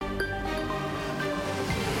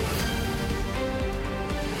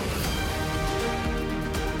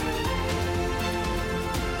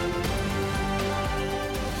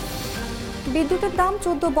বিদ্যুতের দাম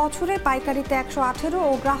 14 বছরে পাইকারিতে 118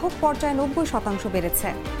 ও গ্রাহক পর্যায়ে 90% বেড়েছে।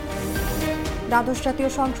 দ্বাদশ জাতীয়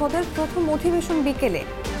সংসদের প্রথম অধিবেশন বিকেলে।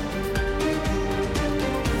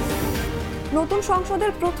 নতুন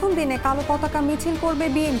সংসদের প্রথম দিনে কালো পতাকা মিছিল করবে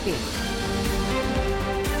বিএনপি।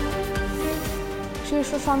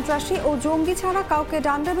 শীর্ষ সন্ত্রাসী ও জঙ্গি ছাড়া কাউকে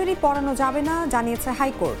ডান্ডাবেড়ি পড়ানো যাবে না, জানিয়েছে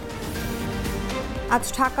হাইকোর্ট। আজ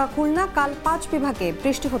ঢাকা, খুলনা, কাল 5 বিভাগে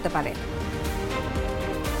বৃষ্টি হতে পারে।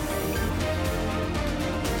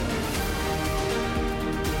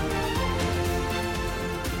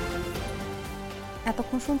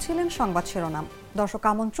 এতক্ষণ শুনছিলেন সংবাদ শিরোনাম। দর্শক,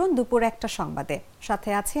 আমন্ত্রণ দুপুর 1টার সংবাদে। সাথে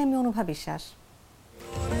আছি আমি অনুভা বিশ্বাস।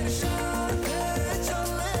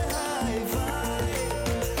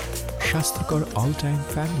 স্বাস্থ্যকর অল টাইম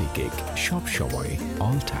ফ্যামিলি কেক, সব সময়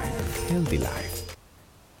অল টাইম হেলদি লাইফ।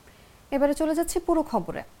 এবারে চলে যাচ্ছে পুরো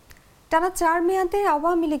খবরে। টানা 4 মেয়াদে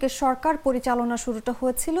আওয়ামী লীগের সরকার পরিচালনা শুরুটা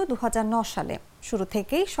হয়েছিল 2009 সালে। শুরু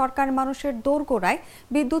থেকেই সরকার মানুষের দোরগোড়ায়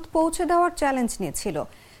বিদ্যুৎ পৌঁছে দেওয়ার চ্যালেঞ্জ নিয়েছিল।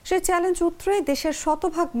 সেই চ্যালেঞ্জ উত্তরে দেশের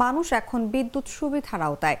শতভাগ মানুষ এখন বিদ্যুৎ সুবিধার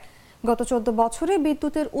আওতায়। গত 14 বছরে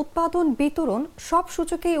বিদ্যুতের উৎপাদন, বিতরণ সব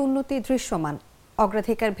সূচকেই উন্নতি দৃশ্যমান।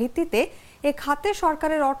 অগ্রাধিকার ভিত্তিতে এ খাতে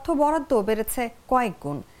সরকারের অর্থ বরাদ্দ বেড়েছে কয়েক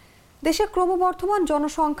গুণ। দেশে ক্রমবর্ধমান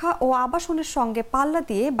জনসংখ্যা ও আবাসনের সঙ্গে পাল্লা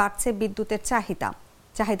দিয়ে বাড়ছে বিদ্যুতের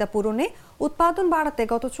চাহিদা পূরণে উৎপাদন বাড়াতে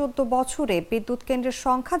গত 14 বছরে বিদ্যুৎ কেন্দ্রের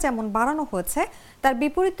সংখ্যা যেমন বাড়ানো হয়েছে, তার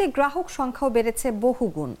বিপরীতে গ্রাহক সংখ্যাও বেড়েছে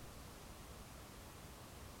বহুগুণ।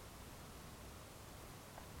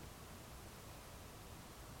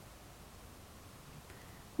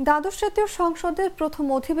 দ্বাদশ জাতীয় সংসদের প্রথম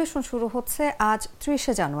অধিবেশন শুরু হচ্ছে আজ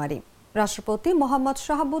 30 জানুয়ারি। রাষ্ট্রপতি মোহাম্মদ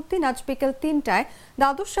শাহাবুদ্দিন আজ বিকেল 3টায়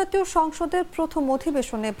দ্বাদশ জাতীয় সংসদের প্রথম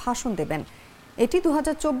অধিবেশনে ভাষণ দেবেন। এটি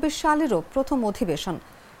 2024 সালেরও প্রথম অধিবেশন।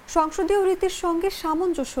 সংসদীয় রীতির সঙ্গে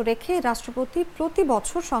সামঞ্জস্য রেখে রাষ্ট্রপতি প্রতি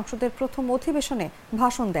বছর সংসদের প্রথম অধিবেশনে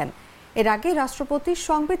ভাষণ দেন। এর আগে রাষ্ট্রপতি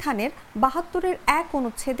সংবিধানের 72-এর 1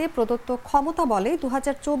 অনুচ্ছেদে প্রদত্ত ক্ষমতা বলে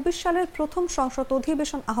 2024 সালের প্রথম সংসদ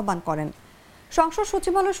অধিবেশন আহ্বান করেন। সংসদ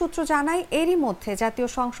সচিবালয় সূত্র জানায়, এরই মধ্যে জাতীয়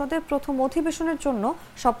সংসদের প্রথম অধিবেশনের জন্য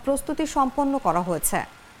সব প্রস্তুতি সম্পন্ন করা হয়েছে।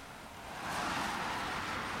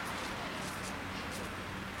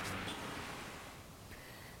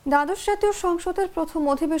 দ্বাদশ জাতীয় সংসদের প্রথম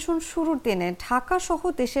অধিবেশন শুরুর দিনে ঢাকা সহ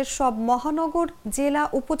দেশের সব মহানগর, জেলা,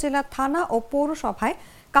 উপজেলা, থানা ও পৌরসভায়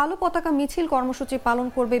কালো পতাকা মিছিল কর্মসূচি পালন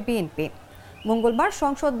করবে বিএনপি। মঙ্গলবার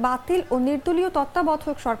সংসদ বাতিল ও নির্দলীয়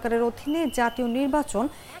তত্ত্বাবধায়ক সরকারের অধীনে জাতীয় নির্বাচন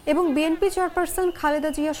এবং বিএনপি চেয়ারপারসন খালেদা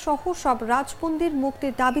জিয়া সহ সব রাজবন্দীর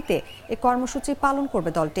মুক্তির দাবিতে এ কর্মসূচি পালন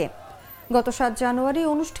করবে দলটি। গত 7 জানুয়ারি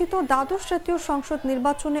অনুষ্ঠিত দ্বাদশ জাতীয় সংসদ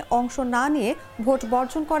নির্বাচনে অংশ না নিয়ে ভোট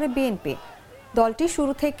বর্জন করে বিএনপি। দলটি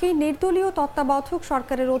শুরু থেকেই নির্দলীয় তত্ত্বাবধায়ক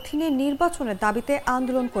সরকারের অধীনে নির্বাচনের দাবিতে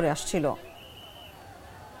আন্দোলন করে আসছিল।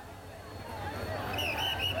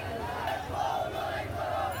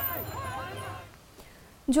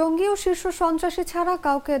 জঙ্গি ও শীর্ষ সন্ত্রাসী ছাড়া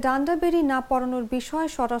কাউকে ডান্ডাবেড়ি না পড়ানোর বিষয়ে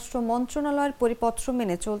স্বরাষ্ট্র মন্ত্রণালয়ের পরিপত্র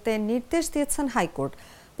মেনে চলতে নির্দেশ দিয়েছেন হাইকোর্ট।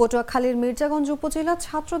 পটুয়াখালীর মির্জাগঞ্জ উপজেলা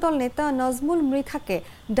ছাত্রদল নেতা নাজমুল মৃধাকে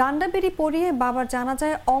ডান্ডাবেড়ি পরিয়ে বাবার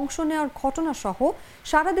জানাজায় অংশ নেওয়ার ঘটনা সহ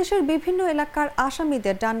সারা দেশের বিভিন্ন এলাকার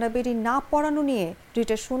আসামিদের ডান্ডাবেড়ি না পড়ানো নিয়ে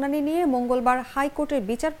রিটের শুনানি নিয়ে মঙ্গলবার হাইকোর্টের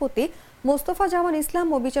বিচারপতি মোস্তফা জামান ইসলাম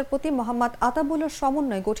ও বিচারপতি মোহাম্মদ আতাবুলের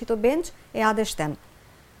সমন্বয়ে গঠিত বেঞ্চ এ আদেশ দেন।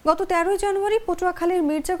 গত 13 জানুয়ারি পটুয়াখালীর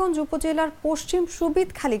মির্জাগঞ্জ উপজেলার পশ্চিম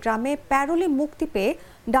সুবিদখালী গ্রামে প্যারোলে মুক্তি পেয়ে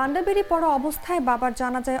ডান্ডাবেড়ি পড়া অবস্থায় বাবার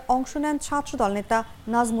জানাজায় অংশ নেন ছাত্রদল নেতা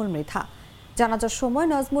নাজমুল মৃধা। জানাজার সময়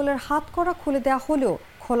নাজমুলের হাত কড়া খুলে দেওয়া হলেও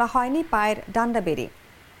খোলা হয়নি পায়ের ডান্ডাবেড়ি।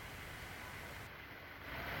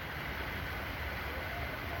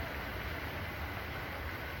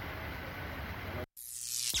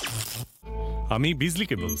 আমি বিজলি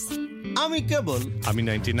কেবলস। আমি কেবল। আমি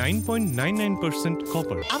 99.99%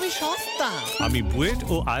 কপার। আমি সস্তা। আমি বুয়েট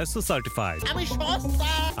ও আইএসও সার্টিফাইড। আমি সস্তা।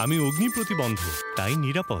 আমি অগ্নি প্রতিবন্ধক, তাই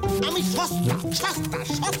নিরাপদ। আমি সস্তা সস্তা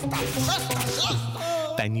সস্তা সস্তা।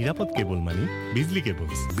 তাই নিরাপদ কেবল মানে বিজলি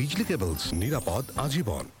কেবলস। বিজলি কেবলস, নিরাপদ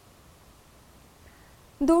আজীবন।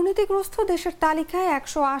 দুর্নীতিগ্রস্ত দেশের তালিকায়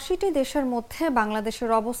 180টি দেশের মধ্যে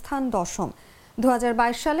বাংলাদেশের অবস্থান 10ম।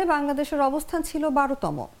 2022 সালে বাংলাদেশের অবস্থান ছিল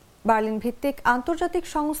 12তম। বার্লিন ভিত্তিক আন্তর্জাতিক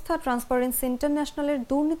সংস্থা ট্রান্সপারেন্সি ইন্টারন্যাশনালের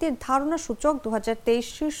দুর্নীতির ধারণা সূচক 2023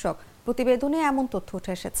 শীর্ষক প্রতিবেদনে এমন তথ্য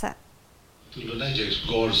উঠে এসেছে। তুলনায় যে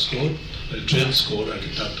গড় স্কোর, ট্রেন্ড স্কোর আর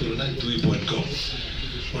তার তুলনায় 2 পয়েন্ট কম।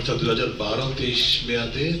 অর্থাৎ 2012-23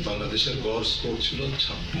 মেয়াদে বাংলাদেশের গড় স্কোর ছিল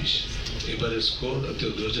 26, এবারের স্কোর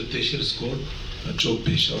 2023-এর স্কোর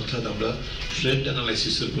 24। অর্থাৎ আমরা ট্রেন্ড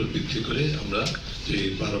অ্যানালাইসিসের উপর ভিত্তি করে আমরা যে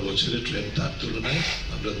 12 বছরের ট্রেন্ড তার তুলনায়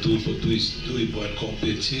আমরা 2 পয়েন্ট কম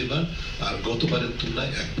পেয়েছি এবার, আর গতবারের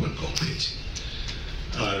তুলনায় 1 পয়েন্ট কম পেয়েছি।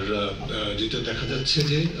 আর যেটা দেখা যাচ্ছে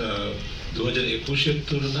যে 2021-এর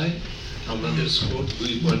তুলনায় আমাদের স্কোর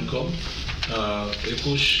 2 পয়েন্ট কম।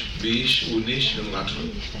 21, 20, 19 এবং 18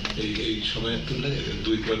 এই সময়ের তুলনায়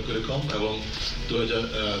 2 পয়েন্ট করে কম। এবং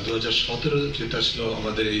 2017 যেটা ছিল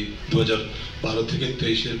আমাদের এই 2012 থেকে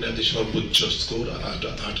 23-এর মেয়াদে সর্বোচ্চ স্কোর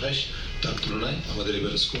 28, তার তুলনায় আমাদের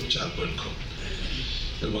এবার স্কোর 4 পয়েন্ট কম।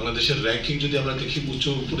 বাংলাদেশের র্যাঙ্কিং যদি আমরা দেখি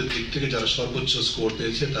উপরের দিক থেকে যারা সর্বোচ্চ স্কোর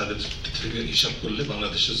পেয়েছে তাদের থেকে হিসাব করলে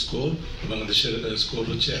বাংলাদেশের স্কোর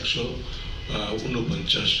হচ্ছে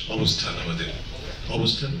 149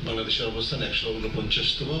 অবস্থান। বাংলাদেশের অবস্থান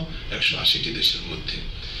 149তম 180টি দেশের মধ্যে।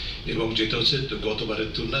 এবং যেটা হচ্ছে গতবারের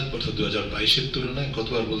তুলনায়, অর্থাৎ 2022-এর তুলনায়,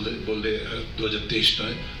 গতবার বললে 2023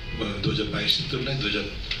 নয়, 2022-এর তুলনায়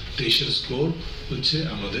 2023-এর স্কোর হচ্ছে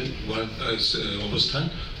আমাদের অবস্থান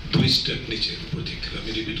 2 স্টেপ নিচে, উপর দিক থেকে।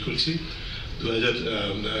 আমি রিপিট করছি,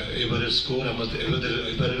 এবারের স্কোর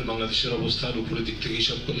এবারের বাংলাদেশের অবস্থান উপরের দিক থেকে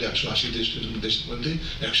হিসাব করলে 180 দেশের মধ্যে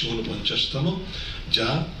 149তম, যা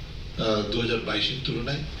 2022-এর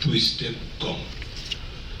তুলনায় 2 স্টেপ কম।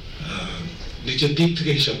 নিচের দিক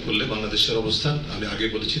থেকে হিসাব করলে বাংলাদেশের অবস্থান আমি আগে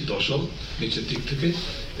বলেছি 10ম নিচের দিক থেকে,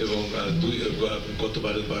 এবং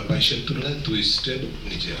গতবার 22-এর তুলনায় 2 স্টেপ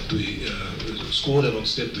নিচে, 2 স্কোর এবং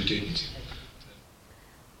স্টেপ দুইটাই নিচে।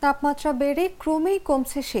 তাপমাত্রা বেড়ে ক্রমেই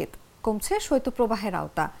কমছে শীত, কমছে শৈত্যপ্রবাহের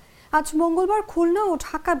আওতা। আজ মঙ্গলবার খুলনা ও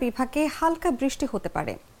ঢাকা বিভাগে হালকা বৃষ্টি হতে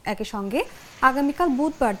পারে। একই সঙ্গে আগামীকাল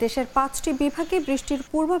বুধবার দেশের 5টি বিভাগে বৃষ্টির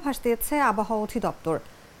পূর্বাভাস দিয়েছে আবহাওয়া অধিদপ্তর।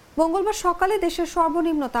 মঙ্গলবার সকালে দেশের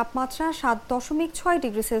সর্বনিম্ন তাপমাত্রা 7.6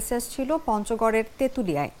 ডিগ্রি সেলসিয়াস ছিল পঞ্চগড়ের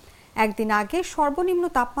তেঁতুলিয়ায়। একদিন আগে সর্বনিম্ন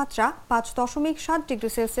তাপমাত্রা 5.7 ডিগ্রি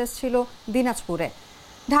সেলসিয়াস ছিল দিনাজপুরে।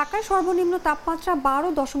 ঢাকায় সর্বনিম্ন তাপমাত্রা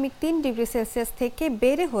 12.3 ডিগ্রি সেলসিয়াস থেকে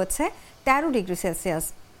বেড়ে হয়েছে 13 ডিগ্রি সেলসিয়াস।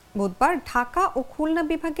 বুধবার ঢাকা ও খুলনা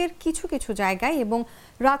বিভাগের কিছু কিছু জায়গায় এবং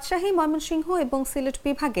রাজশাহী, ময়মনসিংহ এবং সিলেট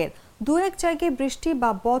বিভাগের 2-1 জায়গায় বৃষ্টি বা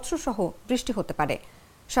বজ্রসহ বৃষ্টি হতে পারে।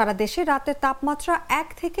 সারা দেশে রাতের তাপমাত্রা 1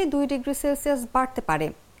 থেকে 2 ডিগ্রি সেলসিয়াস বাড়তে পারে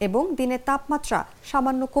এবং দিনের তাপমাত্রা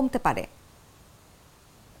সামান্য কমতে পারে।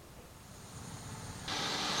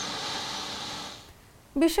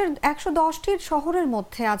 বিশ্বের 110টির শহরের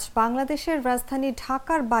মধ্যে আজ বাংলাদেশের রাজধানী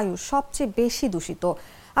ঢাকার বায়ু সবচেয়ে বেশি দূষিত।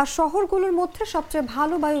 আর শহরগুলোর মধ্যে সবচেয়ে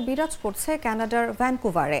ভালো বায়ু বিরাজ করছে কানাডার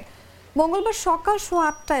ভ্যানকুভারে। মঙ্গলবার সকাল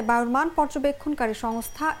 8টায় বায়ুর মান পর্যবেক্ষণকারী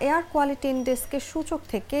সংস্থা এয়ার কোয়ালিটি ইন্ডেক্সের সূচক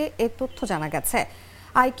থেকে এ তথ্য জানা গেছে।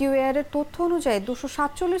 IQ এয়ারের তথ্য অনুযায়ী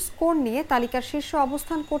 247 স্কোর নিয়ে তালিকার শীর্ষে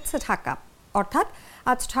অবস্থান করছে ঢাকা। অর্থাৎ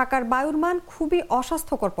আজ ঢাকার বায়ুর মান খুবই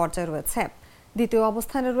অস্বাস্থ্যকর পর্যায়ে রয়েছে। দ্বিতীয়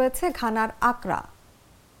অবস্থানে রয়েছে ঘানার আকরা।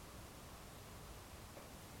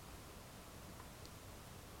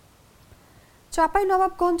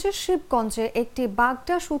 চাঁপাইনবাবগঞ্জের শিবগঞ্জে একটি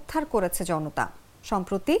বাগডাস উদ্ধার করেছে জনতা।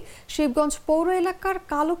 সম্প্রতি শিবগঞ্জ পৌর এলাকার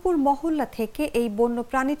কালোপুর মহল্লা থেকে এই বন্য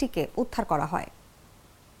প্রাণীটিকে উদ্ধার করা হয়।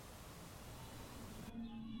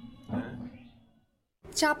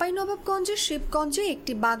 চাঁপাইনবাবগঞ্জের শিবগঞ্জে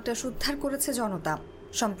একটি বাগডাস উদ্ধার করেছে জনতা।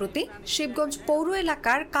 সম্প্রতি শিবগঞ্জ পৌর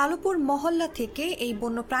এলাকার কালোপুর মহল্লা থেকে এই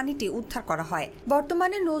বন্য প্রাণীটি উদ্ধার করা হয়।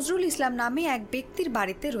 বর্তমানে নজরুল ইসলাম নামে এক ব্যক্তির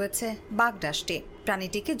বাড়িতে রয়েছে বাগডাসটি।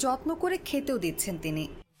 প্রাণীটিকে যত্ন করে খেতেও দিচ্ছেন তিনি।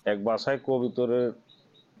 এক বাসায় কবুতরের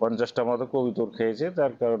 50টা মতো কবুতর খেয়েছে,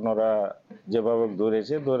 তার কারণ ওরা যেভাবে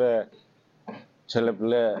ধরে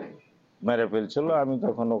ছেলেপেলে মেরে ফেলছিল। আমি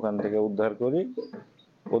তখন ওখান থেকে উদ্ধার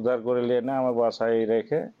করে নিয়ে এনে আমার বাসায়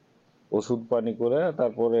রেখে ওষুধ পানি করে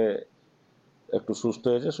তারপরে একটু সুস্থ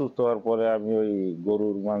হয়েছে। সুস্থ হওয়ার পরে আমি ওই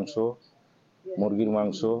গরুর মাংস, মুরগির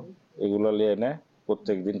মাংস এগুলো নিয়ে এনে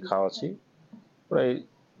প্রত্যেক দিন খাওয়াছি। প্রায়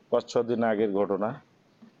 5-6 দিন আগের ঘটনা।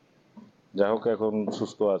 যাই হোক, এখন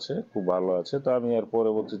সুস্থ আছে, খুব ভালো আছে। তো আমি এর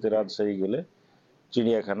পরবর্তীতে রাজশাহী গেলে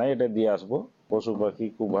চিড়িয়াখানায় এটা দিয়ে আসবো। পশু পাখি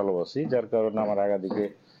খুব ভালোবাসি, যার কারণে আমার আগাদিকে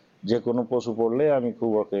যে কোনো পশু পড়লে আমি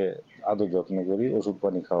খুব ওকে আদর যত্ন করি, ওষুধ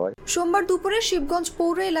পানি খাওয়াই। সোমবার দুপুরে শিবগঞ্জ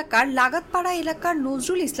পৌর এলাকার লাগাতপাড়া এলাকার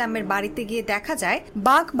নজরুল ইসলামের বাড়িতে গিয়ে দেখা যায়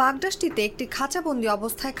বাগডাসটিতে একটি খাঁচাবন্দি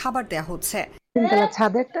অবস্থায় খাবার দেয়া হচ্ছে। তিনতলা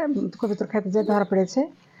ছাদে একটা কবুতর খেতে যে ধরা পড়েছে,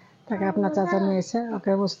 তাকে আপনার চাচা নিয়েছে,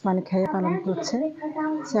 ওকে ওষুধ পানি খেয়ে পালন করছে।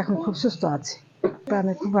 সে এখন খুব সুস্থ আছে।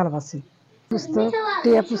 আমি খুব ভালোবাসি পুস্তক,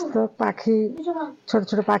 টিয়া পুস্তক, পাখি, ছোট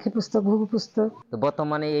ছোট পাখি পুস্তক, ঘুঘু পুস্তক।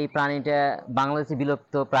 বর্তমানে এই প্রাণীটা বাংলাদেশে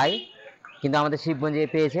বিলুপ্ত প্রায়, কিন্তু আমাদের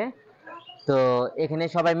শিবগঞ্জে পেয়েছে। তো এখানে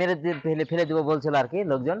সবাই মেরে ফেলে দিব বলছিল আর কি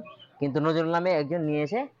লোকজন, কিন্তু নজরুল নামে একজন নিয়ে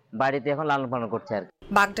এসে বাড়িতে এখন লালন পালন করছে আর কি।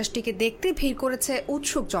 বাগডাসটিকে দেখতে ভিড় করেছে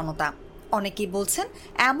উৎসুক জনতা। অনেকেই বলছেন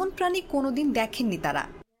এমন প্রাণী কোনোদিন দেখেননি তারা।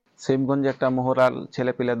 শিবগঞ্জে একটা মোহরাল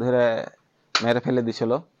ছেলে পিলে ধরে মেরে ফেলে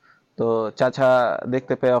দিছিল, তো চাচা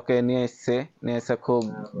দেখতে পেয়ে ওকে নিয়ে এসে খুব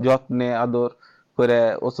যত্নে আদর করে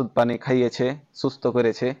ওষুধ পানি খাইয়েছে, সুস্থ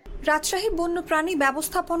করেছে। রাজশাহী বন্যপ্রাণী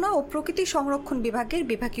ব্যবস্থাপনা ও প্রকৃতি সংরক্ষণ বিভাগের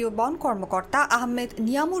বিভাগীয় বন কর্মকর্তা আহমেদ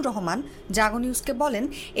নিয়ামুর রহমান জাগো নিউজকে বলেন,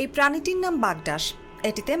 এই প্রাণীটির নাম বাগডাস।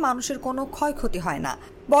 এটিতে মানুষের কোনো ক্ষয়ক্ষতি হয় না,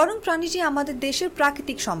 বরং প্রাণীটি আমাদের দেশের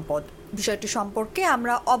প্রাকৃতিক সম্পদ। বিষয়টি সম্পর্কে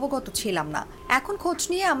আমরা অবগত ছিলাম না, এখন খোঁজ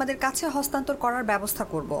নিয়ে আমাদের কাছে হস্তান্তর করার ব্যবস্থা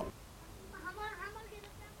করব।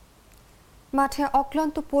 মাঠে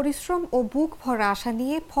অক্লান্ত পরিশ্রম ও বুক ভরা আশা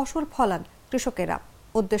নিয়ে ফসল ফলান কৃষকেরা।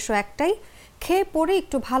 উদ্দেশ্য একটাই, খেয়ে পরে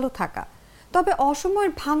একটু ভালো থাকা। তবে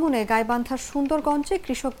অসময়ের ভাঙনে গাইবান্ধার সুন্দরগঞ্জে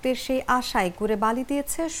কৃষকদের সেই আশায় ঘুরে বালি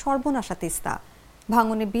দিয়েছে সর্বনাশা তিস্তা।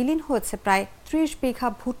 ভাঙনে বিলীন হয়েছে প্রায় ৩০ বিঘা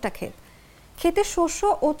ভুট্টা ক্ষেত। ক্ষেতের শস্য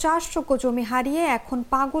ও চাষযোগ্য জমি হারিয়ে এখন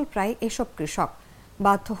পাগল প্রায় এসব কৃষক।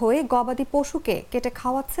 বাধ্য হয়ে গবাদি পশুকে কেটে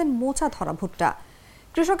খাওয়াচ্ছেন মোচা ধরা ভুট্টা।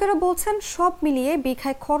 কৃষকেরা বলছেন, সব মিলিয়ে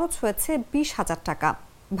বিঘায় খরচ হয়েছে ২০,০০০ টাকা।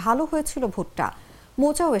 ভালো হয়েছিল ভুট্টা,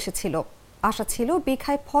 মোচাও এসেছিল। আশা ছিল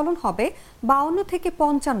বিঘায় ফলন হবে ৫২ থেকে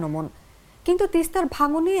 ৫৫ মণ। কিন্তু তিস্তার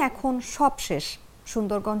ভাঙনে এখন সব শেষ।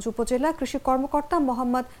 সুন্দরগঞ্জ উপজেলা কৃষি কর্মকর্তা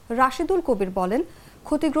মোহাম্মদ রাশিদুল কবির বলেন,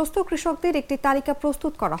 ক্ষতিগ্রস্ত কৃষকদের একটি তালিকা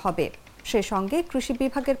প্রস্তুত করা হবে। সেই সঙ্গে কৃষি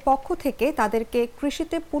বিভাগের পক্ষ থেকে তাদেরকে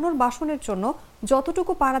কৃষিতে পুনর্বাসনের জন্য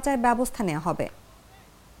যতটুকু পারা যায় ব্যবস্থা নেওয়া হবে।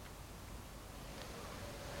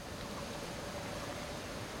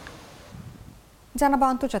 জানাবো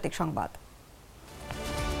আন্তর্জাতিক সংবাদ।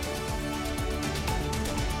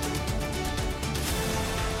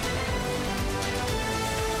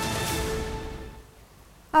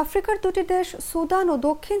 আফ্রিকার দুটি দেশ সুদান ও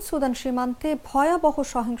দক্ষিণ সুদান সীমান্তে ভয়াবহ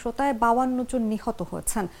সহিংসতায় ৫২ জন নিহত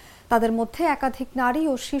হয়েছেন। তাদের মধ্যে একাধিক নারী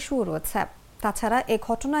ও শিশুও রয়েছে। তাছাড়া এ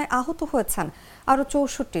ঘটনায় আহত হয়েছেন আরও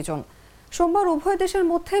 ৬৪ জন। সোমবার উভয় দেশের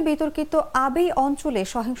মধ্যে বিতর্কিত আবেই অঞ্চলে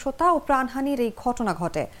সহিংসতা ও প্রাণহানির এই ঘটনা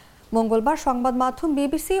ঘটে। মঙ্গলবার সংবাদ মাধ্যম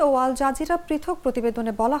বিবিসি ও আল জাজিরা পৃথক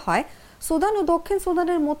প্রতিবেদনে বলা হয়, সুদান ও দক্ষিণ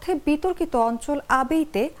সুদানের মধ্যে বিতর্কিত অঞ্চল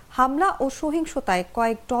আবেইতে হামলা ও সহিংসতায়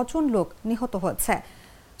কয়েক ডজন লোক নিহত হয়েছে।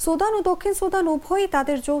 সুদান ও দক্ষিণ সুদান উভয়ই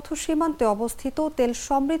তাদের যৌথ সীমান্তে অবস্থিত তেল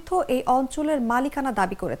সমৃদ্ধ এই অঞ্চলের মালিকানা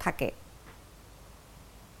দাবি করে থাকে।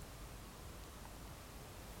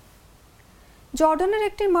 জর্ডানের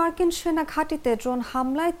একটি মার্কিন সেনা ঘাঁটিতে ড্রোন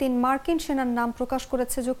হামলায় ৩ মার্কিন সেনার নাম প্রকাশ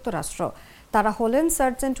করেছে যুক্তরাষ্ট্র। তারা হলেন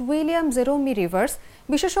সার্জেন্ট উইলিয়াম জেরোমি রিভার্স,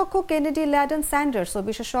 বিশেষজ্ঞ কেনেডি ল্যাডন স্যান্ডার্স ও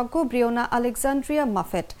বিশেষজ্ঞ ব্রিওনা আলেকজান্ড্রিয়া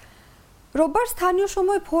মাফেট। রোববার স্থানীয়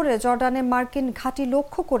সময় ভোরে জর্ডানে মার্কিন ঘাঁটি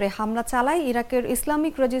লক্ষ্য করে হামলা চালায় ইরাকের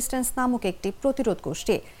ইসলামিক রেজিস্ট্যান্স নামক একটি প্রতিরোধ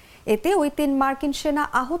গোষ্ঠী। এতে ওই ৩ মার্কিন সেনা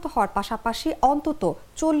আহত হওয়ার পাশাপাশি অন্তত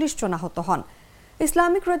 ৪০ জন আহত হন।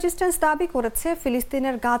 ইসলামিক রেজিস্ট্যান্স দাবি করেছে,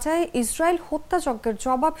 ফিলিস্তিনের গাজায় ইসরায়েল হত্যাযজ্ঞের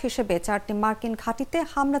জবাব হিসেবে ৪টি মার্কিন ঘাঁটিতে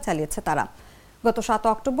হামলা চালিয়েছে তারা। গত ৭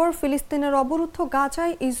 অক্টোবর ফিলিস্তিনের অবরুদ্ধ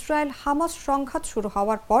গাজায় ইসরায়েল হামাস সংঘাত শুরু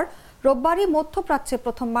হওয়ার পর রোববারই মধ্যপ্রাচ্যে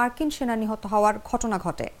প্রথম মার্কিন সেনা নিহত হওয়ার ঘটনা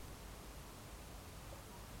ঘটে।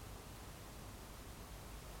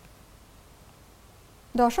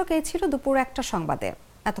 দর্শক, এই ছিল দুপুর ১টা সংবাদে।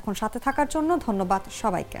 এতক্ষণ সাথে থাকার জন্য ধন্যবাদ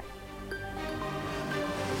সবাইকে।